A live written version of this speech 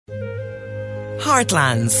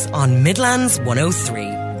Heartlands on Midlands 103.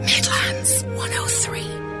 Midlands 103.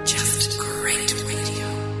 Just great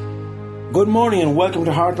radio. Good morning and welcome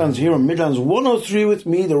to Heartlands here on Midlands 103 with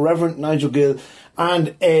me, the Reverend Nigel Gill,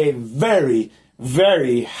 and a very,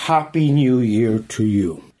 very happy new year to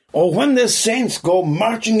you. Oh, when the saints go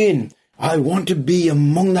marching in, I want to be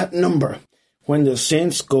among that number. When the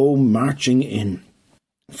saints go marching in.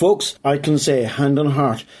 Folks, I can say hand on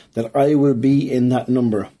heart that I will be in that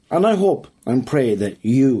number. And I hope and pray that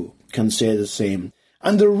you can say the same.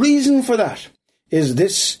 And the reason for that is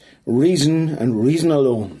this reason and reason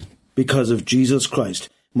alone. Because of Jesus Christ.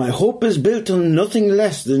 My hope is built on nothing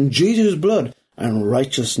less than Jesus' blood and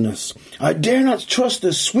righteousness. I dare not trust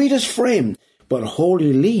the sweetest frame, but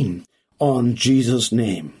wholly lean on Jesus'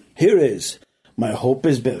 name. Here is, my hope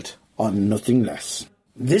is built on nothing less.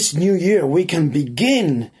 This new year we can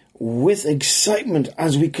begin with excitement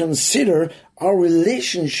as we consider our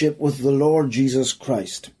relationship with the Lord Jesus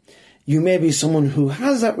Christ. You may be someone who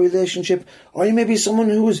has that relationship, or you may be someone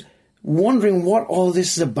who is wondering what all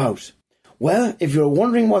this is about. Well, if you're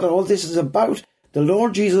wondering what all this is about, the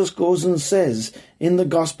Lord Jesus goes and says in the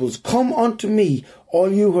Gospels, "Come unto me,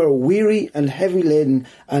 all you who are weary and heavy laden,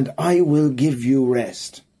 and I will give you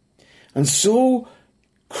rest." And so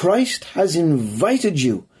Christ has invited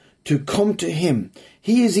you to come to him.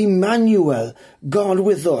 He is Emmanuel, God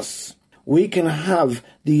with us. We can have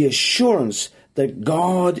the assurance that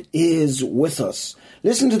God is with us.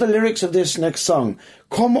 Listen to the lyrics of this next song.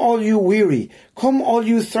 Come all you weary, come all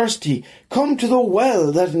you thirsty, come to the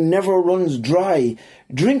well that never runs dry.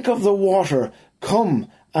 Drink of the water, come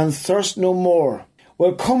and thirst no more.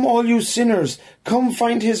 Well, come all you sinners, come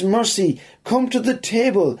find his mercy, come to the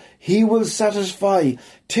table, he will satisfy.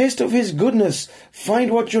 Taste of his goodness, find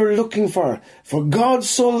what you're looking for. For God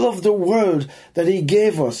so loved the world that he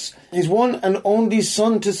gave us his one and only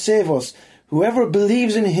Son to save us. Whoever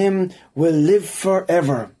believes in him will live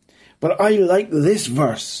forever. But I like this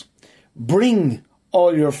verse. Bring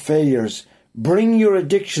all your failures, bring your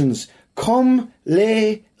addictions, come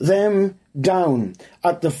lay them down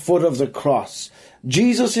at the foot of the cross.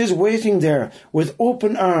 Jesus is waiting there with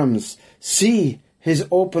open arms. See his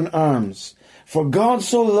open arms. For God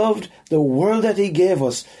so loved the world that he gave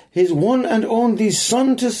us his one and only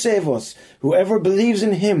Son to save us. Whoever believes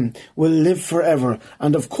in him will live forever.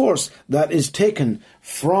 And of course, that is taken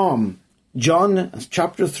from John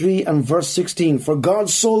chapter 3 and verse 16. For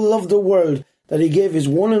God so loved the world that he gave his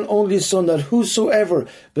one and only Son, that whosoever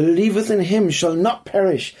believeth in him shall not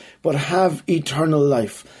perish, but have eternal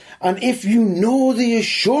life. And if you know the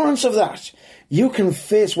assurance of that, you can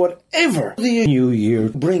face whatever the new year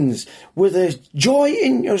brings with a joy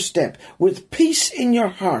in your step, with peace in your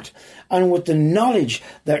heart, and with the knowledge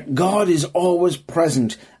that God is always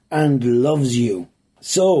present and loves you.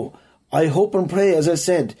 So, I hope and pray, as I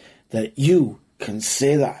said, that you can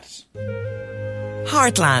say that.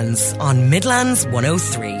 Heartlands on Midlands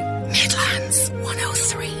 103. Midlands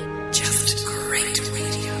 103. Just great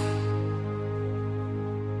radio.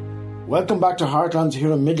 Welcome back to Heartlands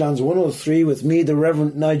here on Midlands 103 with me, the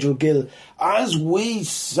Reverend Nigel Gill, as we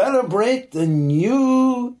celebrate the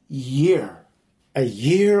new year. A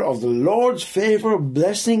year of the Lord's favour,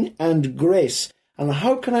 blessing and grace. And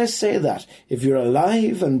how can I say that? If you're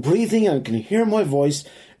alive and breathing and can hear my voice,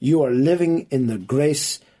 you are living in the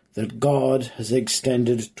grace that God has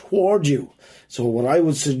extended toward you. So what I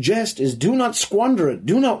would suggest is do not squander it,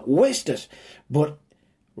 do not waste it, but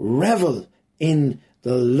revel in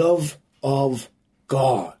the love of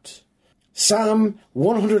God. Psalm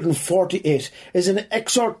 148 is an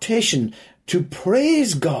exhortation to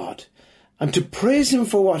praise God and to praise him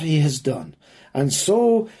for what he has done. And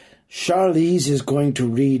so Charlize is going to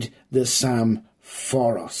read the psalm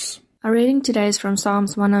for us. Our reading today is from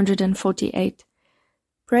Psalms 148.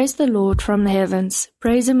 Praise the Lord from the heavens,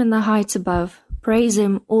 praise him in the heights above, praise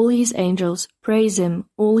him, all his angels, praise him,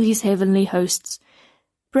 all his heavenly hosts.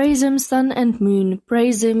 Praise him, sun and moon,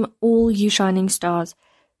 praise him, all you shining stars.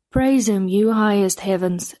 Praise him, you highest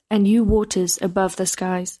heavens, and you waters above the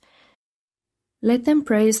skies. Let them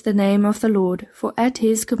praise the name of the Lord, for at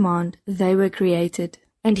his command they were created.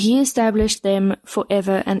 And he established them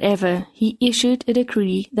forever and ever. He issued a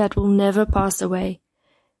decree that will never pass away.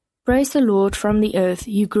 Praise the Lord from the earth,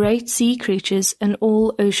 you great sea creatures and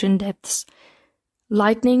all ocean depths.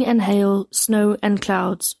 Lightning and hail, snow and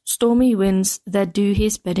clouds, stormy winds that do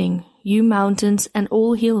his bidding, you mountains and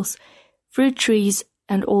all hills, fruit trees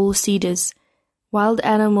and all cedars, wild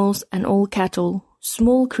animals and all cattle,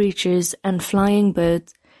 small creatures and flying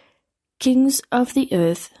birds, kings of the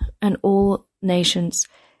earth and all nations,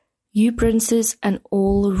 you princes and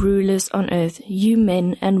all rulers on earth, you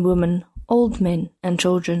men and women, old men and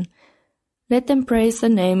children. Let them praise the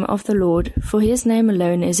name of the Lord, for his name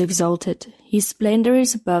alone is exalted. His splendor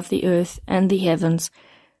is above the earth and the heavens,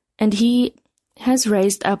 and he has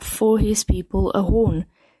raised up for his people a horn,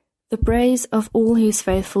 the praise of all his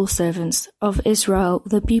faithful servants, of Israel,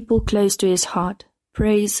 the people close to his heart.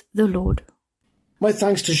 Praise the Lord. My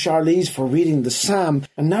thanks to Charlize for reading the psalm,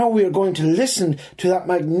 and now we are going to listen to that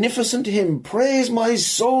magnificent hymn, Praise my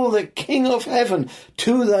soul, the King of heaven,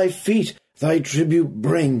 to thy feet thy tribute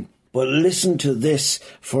bring. But listen to this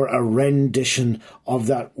for a rendition of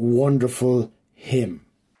that wonderful hymn.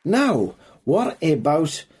 Now, what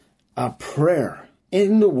about a prayer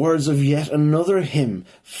in the words of yet another hymn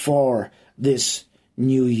for this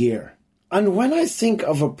new year? And when I think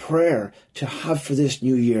of a prayer to have for this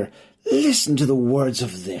new year, listen to the words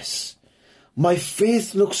of this. My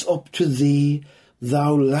faith looks up to thee,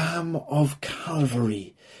 thou Lamb of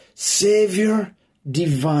Calvary, Saviour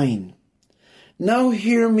divine. Now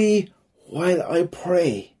hear me while I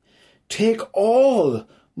pray. Take all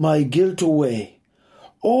my guilt away.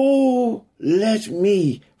 Oh, let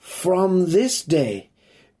me from this day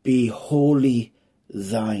be wholly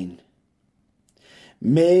thine.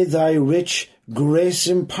 May thy rich grace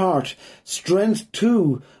impart strength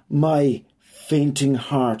to my fainting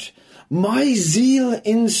heart, my zeal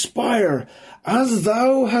inspire, as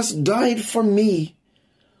thou hast died for me.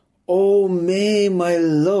 O may my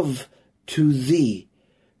love to thee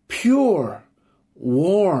pure,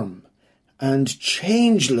 warm, and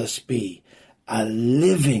changeless be, a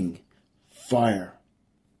living fire.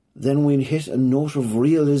 Then we hit a note of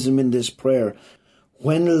realism in this prayer.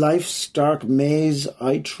 When life's dark maze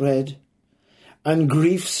I tread, and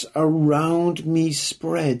griefs around me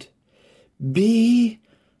spread, be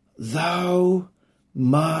thou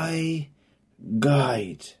my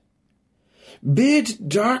guide. Bid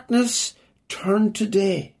darkness turn to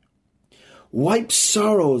day, wipe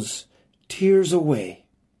sorrow's tears away,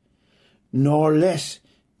 nor let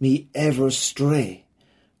me ever stray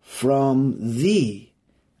from thee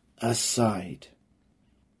aside.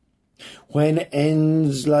 When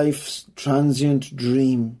ends life's transient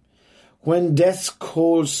dream, when death's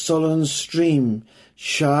cold sullen stream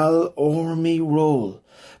shall o'er me roll,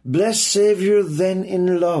 bless Saviour then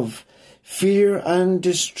in love, fear and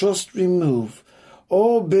distrust remove.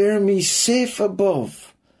 O bear me safe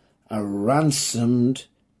above a ransomed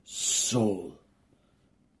soul.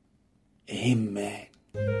 Amen.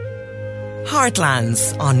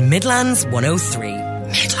 Heartlands on Midlands 103.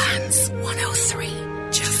 Midlands 103.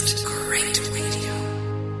 Just great radio.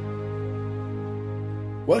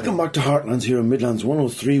 Welcome back to Heartlands here in Midlands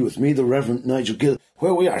 103 with me, the Reverend Nigel Gill,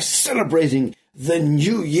 where we are celebrating the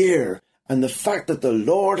new year and the fact that the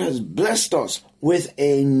Lord has blessed us with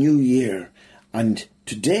a new year. And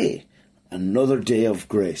today, another day of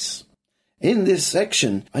grace. In this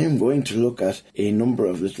section, I am going to look at a number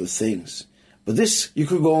of little things. But this you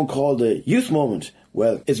could go and call the youth moment.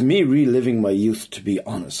 Well, it's me reliving my youth, to be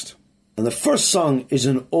honest. And the first song is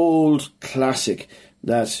an old classic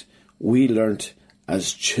that we learnt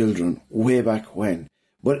as children way back when.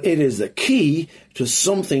 But it is the key to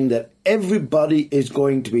something that everybody is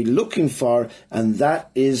going to be looking for, and that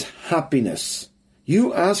is happiness.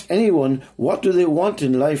 You ask anyone what do they want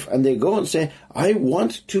in life, and they go and say, I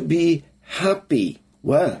want to be happy.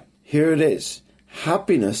 Well, here it is.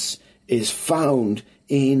 Happiness is found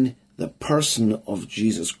in the person of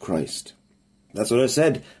Jesus Christ. That's what I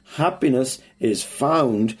said. Happiness is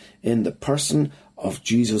found in the person of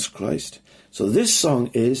Jesus Christ. So this song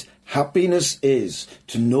is, happiness is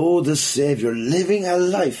to know the Saviour, living a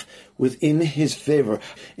life within his favour.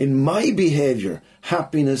 In my behaviour,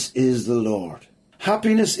 happiness is the Lord.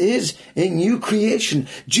 Happiness is a new creation,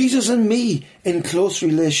 Jesus and me in close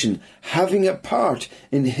relation, having a part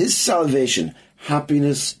in his salvation.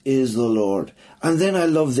 Happiness is the Lord. And then I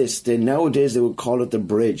love this. Nowadays they would call it the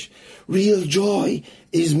bridge. Real joy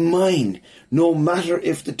is mine, no matter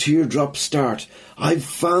if the teardrops start. I've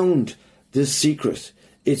found the secret.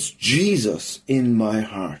 It's Jesus in my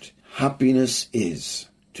heart. Happiness is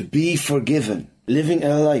to be forgiven, living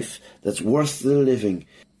a life that's worth the living,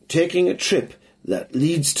 taking a trip that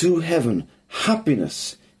leads to heaven.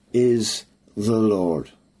 Happiness is the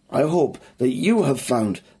Lord. I hope that you have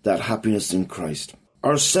found that happiness in Christ.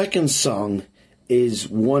 Our second song is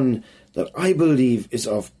one that I believe is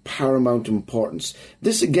of paramount importance.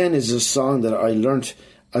 This again is a song that I learnt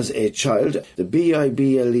as a child. The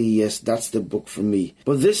Bible, yes, that's the book for me.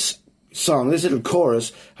 But this song, this little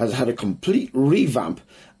chorus, has had a complete revamp,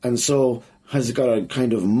 and so has got a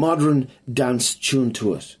kind of modern dance tune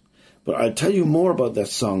to it. But I'll tell you more about that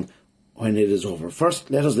song when it is over. First,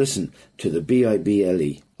 let us listen to the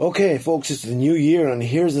Bible. Okay, folks, it's the new year, and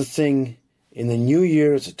here's the thing. In the new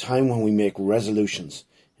year, it's a time when we make resolutions.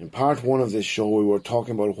 In part 1 of this show, we were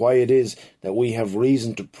talking about why it is that we have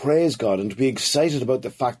reason to praise God and to be excited about the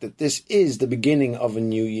fact that this is the beginning of a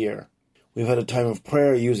new year. We've had a time of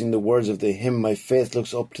prayer using the words of the hymn, "My faith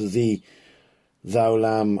looks up to thee, thou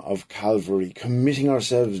Lamb of Calvary," committing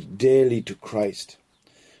ourselves daily to Christ.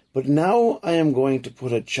 But now I am going to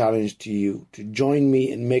put a challenge to you to join me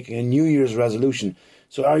in making a New Year's resolution.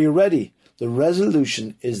 So are you ready? The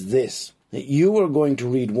resolution is this, that you are going to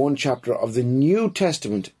read one chapter of the New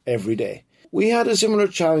Testament every day. We had a similar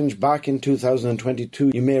challenge back in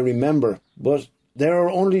 2022, you may remember, but there are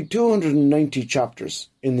only 290 chapters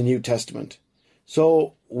in the New Testament.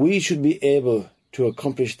 So we should be able to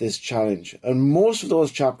accomplish this challenge. And most of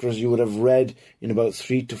those chapters you would have read in about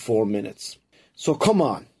 3 to 4 minutes. So come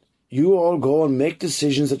on. You all go and make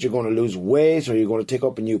decisions that you're going to lose weight, or you're going to take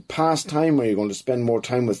up a new pastime, or you're going to spend more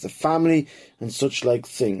time with the family and such like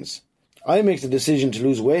things. I make the decision to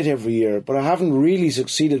lose weight every year, but I haven't really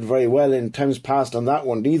succeeded very well in times past on that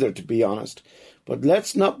one either, to be honest. But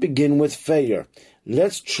let's not begin with failure.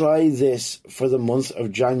 Let's try this for the month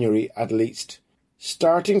of January at least.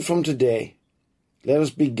 Starting from today, let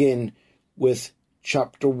us begin with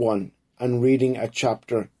chapter 1 and reading a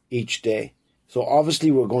chapter each day. So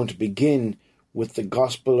obviously we're going to begin with the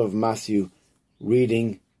Gospel of Matthew,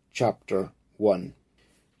 reading chapter 1.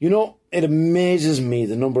 You know, it amazes me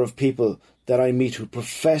the number of people that I meet who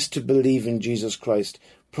profess to believe in Jesus Christ,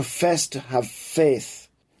 profess to have faith,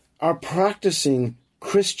 are practicing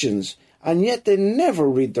Christians, and yet they never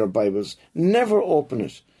read their Bibles, never open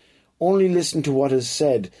it, only listen to what is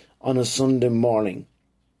said on a Sunday morning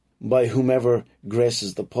by whomever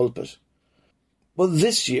graces the pulpit. But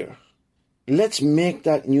this year, let's make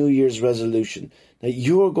that New Year's resolution that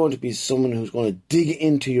you are going to be someone who's going to dig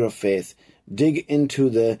into your faith, dig into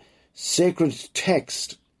the sacred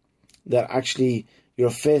text that actually your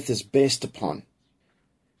faith is based upon.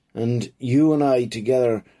 And you and I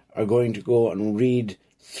together are going to go and read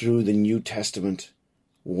through the New Testament,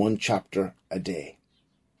 one chapter a day.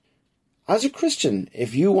 As a Christian,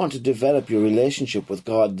 if you want to develop your relationship with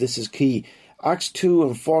God, this is key. Acts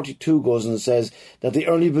 2:42 goes and says that the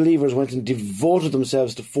early believers went and devoted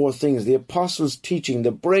themselves to 4 things: the apostles' teaching,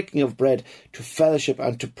 the breaking of bread, to fellowship,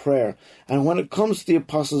 and to prayer. And when it comes to the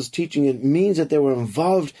apostles' teaching, it means that they were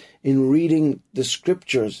involved in reading the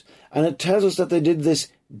scriptures. And it tells us that they did this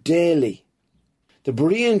daily. The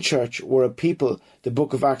Berean church were a people, the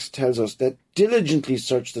book of Acts tells us, that diligently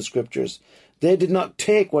searched the scriptures. They did not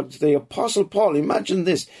take what the Apostle Paul, imagine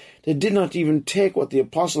this, they did not even take what the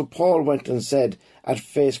Apostle Paul went and said at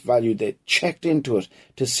face value. They checked into it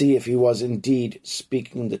to see if he was indeed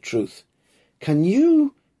speaking the truth. Can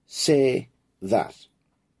you say that?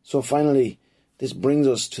 So finally, this brings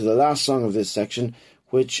us to the last song of this section,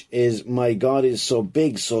 which is "My God is so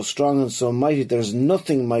big, so strong and so mighty, there's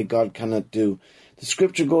nothing my God cannot do." The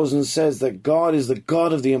scripture goes and says that God is the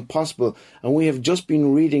God of the impossible, and we have just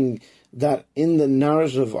been reading that in the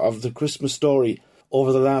narrative of the Christmas story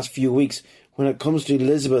over the last few weeks. When it comes to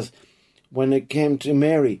Elizabeth, when it came to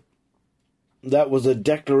Mary, that was a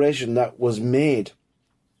declaration that was made.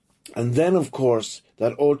 And then, of course,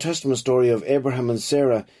 that Old Testament story of Abraham and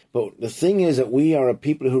Sarah. But the thing is that we are a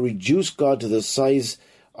people who reduce God to the size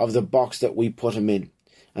of the box that we put him in.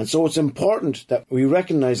 And so it's important that we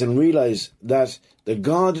recognize and realize that the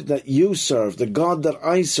God that you serve, the God that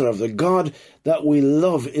I serve, the God that we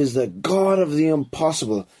love is the God of the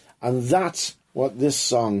impossible. And that's what this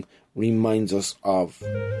song reminds us of.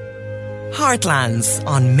 Heartlands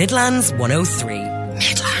on Midlands 103.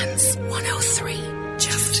 Midlands 103.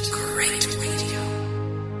 Just great radio.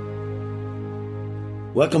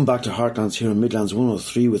 Welcome back to Heartlands here in Midlands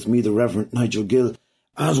 103 with me, the Reverend Nigel Gill,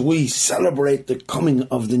 as we celebrate the coming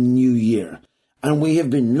of the new year. And we have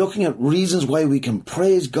been looking at reasons why we can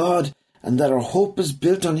praise God and that our hope is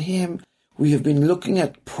built on him. We have been looking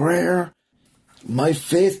at prayer. My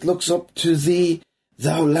faith looks up to thee,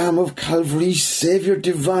 thou Lamb of Calvary, Saviour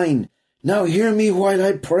divine. Now hear me while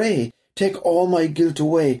I pray. Take all my guilt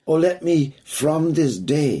away. Oh, let me from this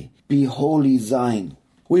day be wholly thine.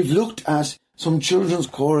 We've looked at some children's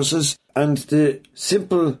choruses and the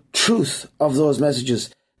simple truth of those messages,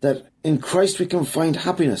 that in Christ we can find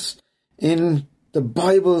happiness. In the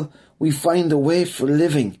Bible we find the way for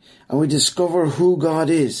living, and we discover who God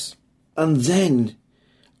is. And then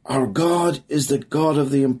our God is the God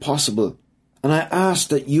of the impossible. And I ask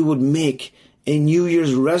that you would make a New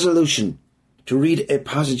Year's resolution to read a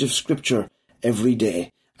passage of Scripture every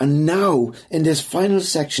day. And now, in this final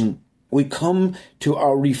section, we come to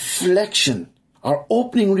our reflection our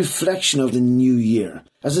opening reflection of the new year.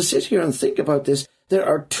 As I sit here and think about this, there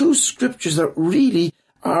are two scriptures that really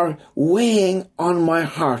are weighing on my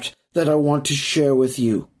heart that I want to share with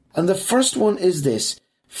you. And the first one is this,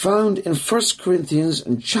 found in 1 Corinthians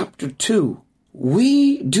in chapter 2.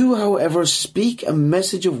 We do, however, speak a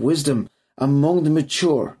message of wisdom among the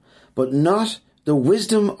mature, but not the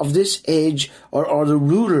wisdom of this age or the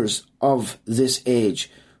rulers of this age,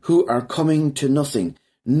 who are coming to nothing.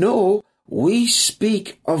 No, we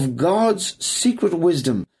speak of God's secret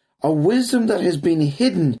wisdom, a wisdom that has been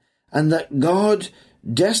hidden and that God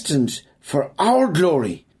destined for our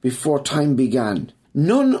glory before time began.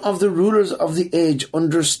 None of the rulers of the age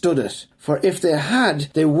understood it, for if they had,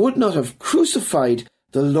 they would not have crucified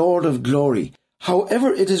the Lord of glory.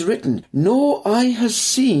 However, it is written, no eye has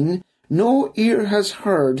seen, no ear has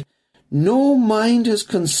heard, no mind has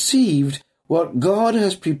conceived what God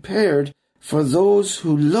has prepared for those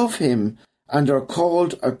who love him and are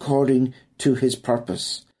called according to his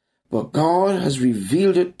purpose. But God has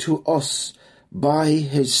revealed it to us by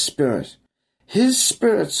his Spirit. His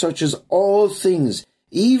Spirit searches all things,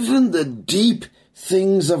 even the deep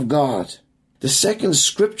things of God. The second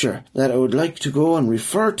scripture that I would like to go and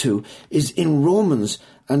refer to is in Romans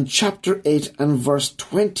and chapter 8 and verse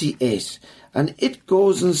 28. And it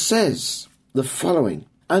goes and says the following,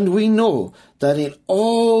 and we know that in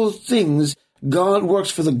all things God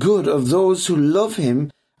works for the good of those who love him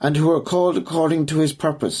and who are called according to his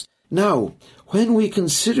purpose. Now, when we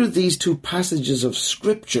consider these two passages of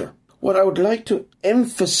scripture, what I would like to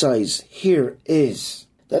emphasize here is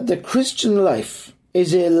that the Christian life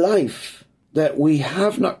is a life that we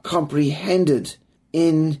have not comprehended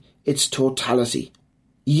in its totality.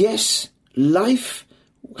 Yes, life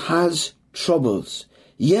has troubles.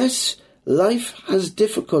 Yes, life has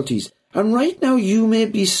difficulties. And right now you may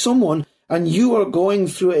be someone and you are going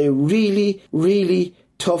through a really, really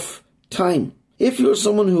tough time. If you're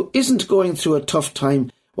someone who isn't going through a tough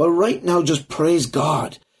time, well, right now just praise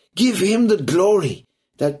God. Give him the glory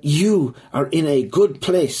that you are in a good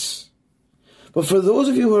place. But for those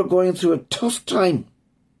of you who are going through a tough time,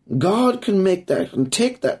 God can make that and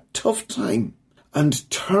take that tough time and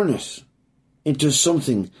turn it into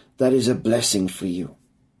something that is a blessing for you.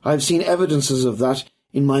 I've seen evidences of that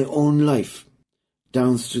in my own life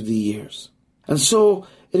down through the years. And so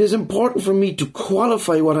it is important for me to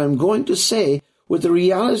qualify what I'm going to say with the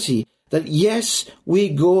reality that yes, we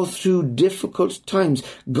go through difficult times.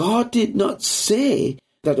 God did not say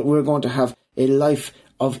that we're going to have a life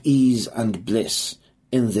of ease and bliss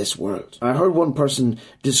in this world. I heard one person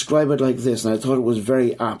describe it like this, and I thought it was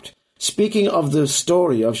very apt. Speaking of the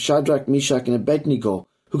story of Shadrach, Meshach, and Abednego,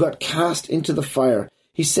 who got cast into the fire,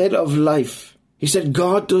 he said of life, he said,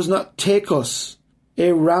 God does not take us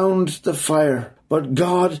around the fire, but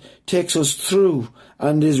God takes us through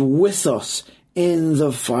and is with us in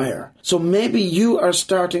the fire. So maybe you are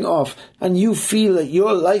starting off and you feel that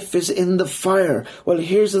your life is in the fire. Well,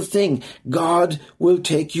 here's the thing. God will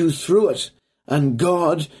take you through it and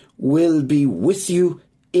God will be with you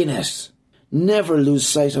in it. Never lose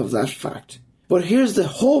sight of that fact. But here's the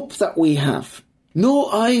hope that we have. No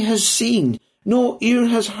eye has seen, no ear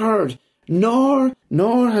has heard, nor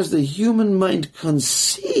has the human mind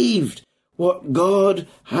conceived what God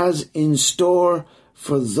has in store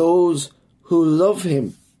for those who love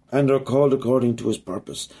him and are called according to his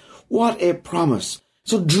purpose. What a promise.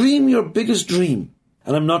 So dream your biggest dream.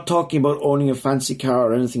 And I'm not talking about owning a fancy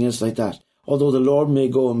car or anything else like that, although the Lord may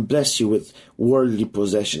go and bless you with worldly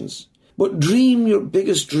possessions. But dream your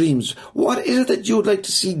biggest dreams. What is it that you would like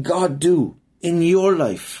to see God do in your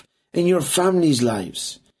life, in your family's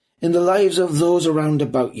lives, in the lives of those around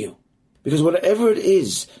about you? Because whatever it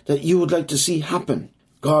is that you would like to see happen,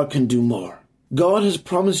 God can do more. God has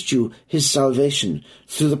promised you his salvation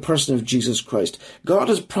through the person of Jesus Christ. God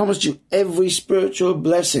has promised you every spiritual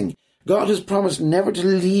blessing. God has promised never to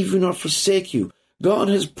leave you nor forsake you. God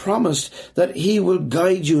has promised that he will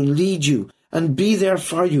guide you and lead you and be there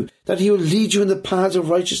for you, that he will lead you in the paths of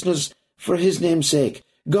righteousness for his name's sake.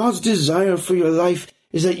 God's desire for your life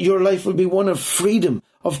is that your life will be one of freedom,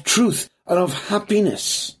 of truth, and of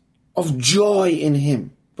happiness, of joy in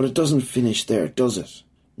him. But it doesn't finish there, does it?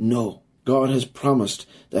 No. God has promised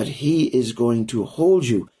that he is going to hold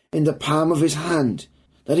you in the palm of his hand,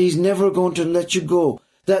 that he's never going to let you go,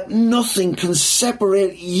 that nothing can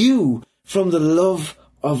separate you from the love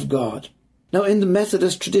of God. Now, in the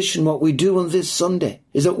Methodist tradition, what we do on this Sunday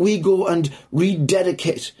is that we go and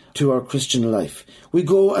rededicate to our Christian life. We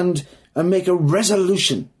go and make a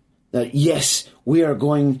resolution that, yes, we are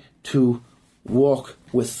going to walk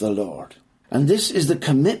with the Lord. And this is the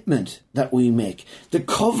commitment that we make, the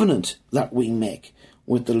covenant that we make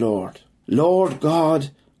with the Lord. Lord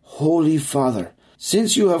God, Holy Father,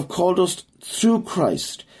 since you have called us through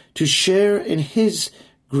Christ to share in his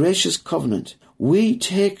gracious covenant, we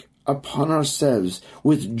take upon ourselves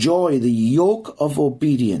with joy the yoke of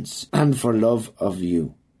obedience and for love of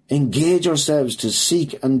you. Engage ourselves to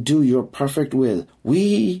seek and do your perfect will.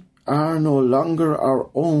 We are no longer our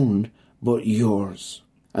own, but yours.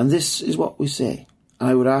 And this is what we say.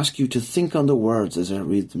 I would ask you to think on the words as I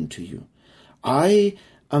read them to you. I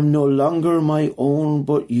am no longer my own,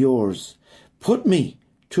 but yours. Put me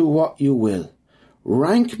to what you will.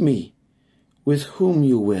 Rank me with whom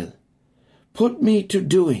you will. Put me to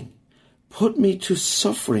doing. Put me to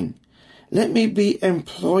suffering. Let me be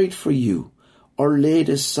employed for you, or laid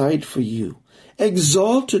aside for you,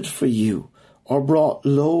 exalted for you, or brought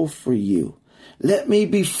low for you. Let me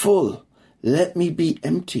be full. Let me be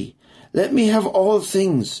empty. Let me have all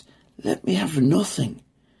things. Let me have nothing.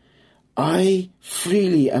 I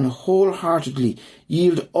freely and wholeheartedly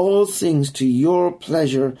yield all things to your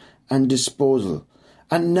pleasure and disposal.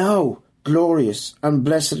 And now, glorious and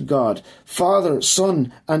blessed God, Father,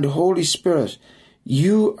 Son, and Holy Spirit,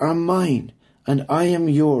 you are mine, and I am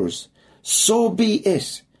yours. So be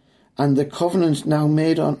it. And the covenant now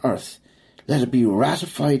made on earth, let it be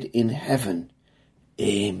ratified in heaven.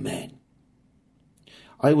 Amen.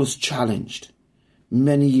 I was challenged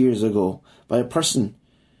many years ago by a person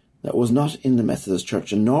that was not in the Methodist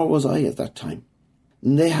Church, and nor was I at that time.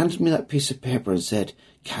 And they handed me that piece of paper and said,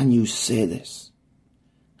 "Can you say this?"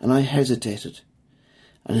 And I hesitated.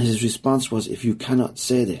 And his response was, "If you cannot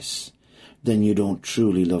say this, then you don't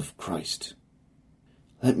truly love Christ."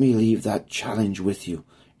 Let me leave that challenge with you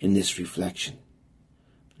in this reflection.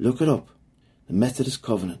 Look it up, the Methodist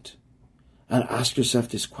Covenant, and ask yourself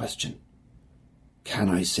this question. Can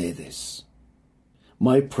I say this?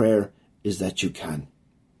 My prayer is that you can.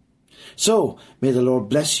 So, may the Lord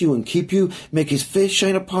bless you and keep you, make his face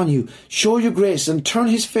shine upon you, show you grace and turn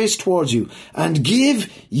his face towards you, and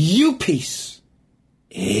give you peace.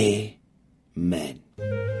 Amen.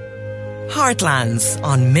 Heartlands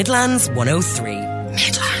on Midlands 103.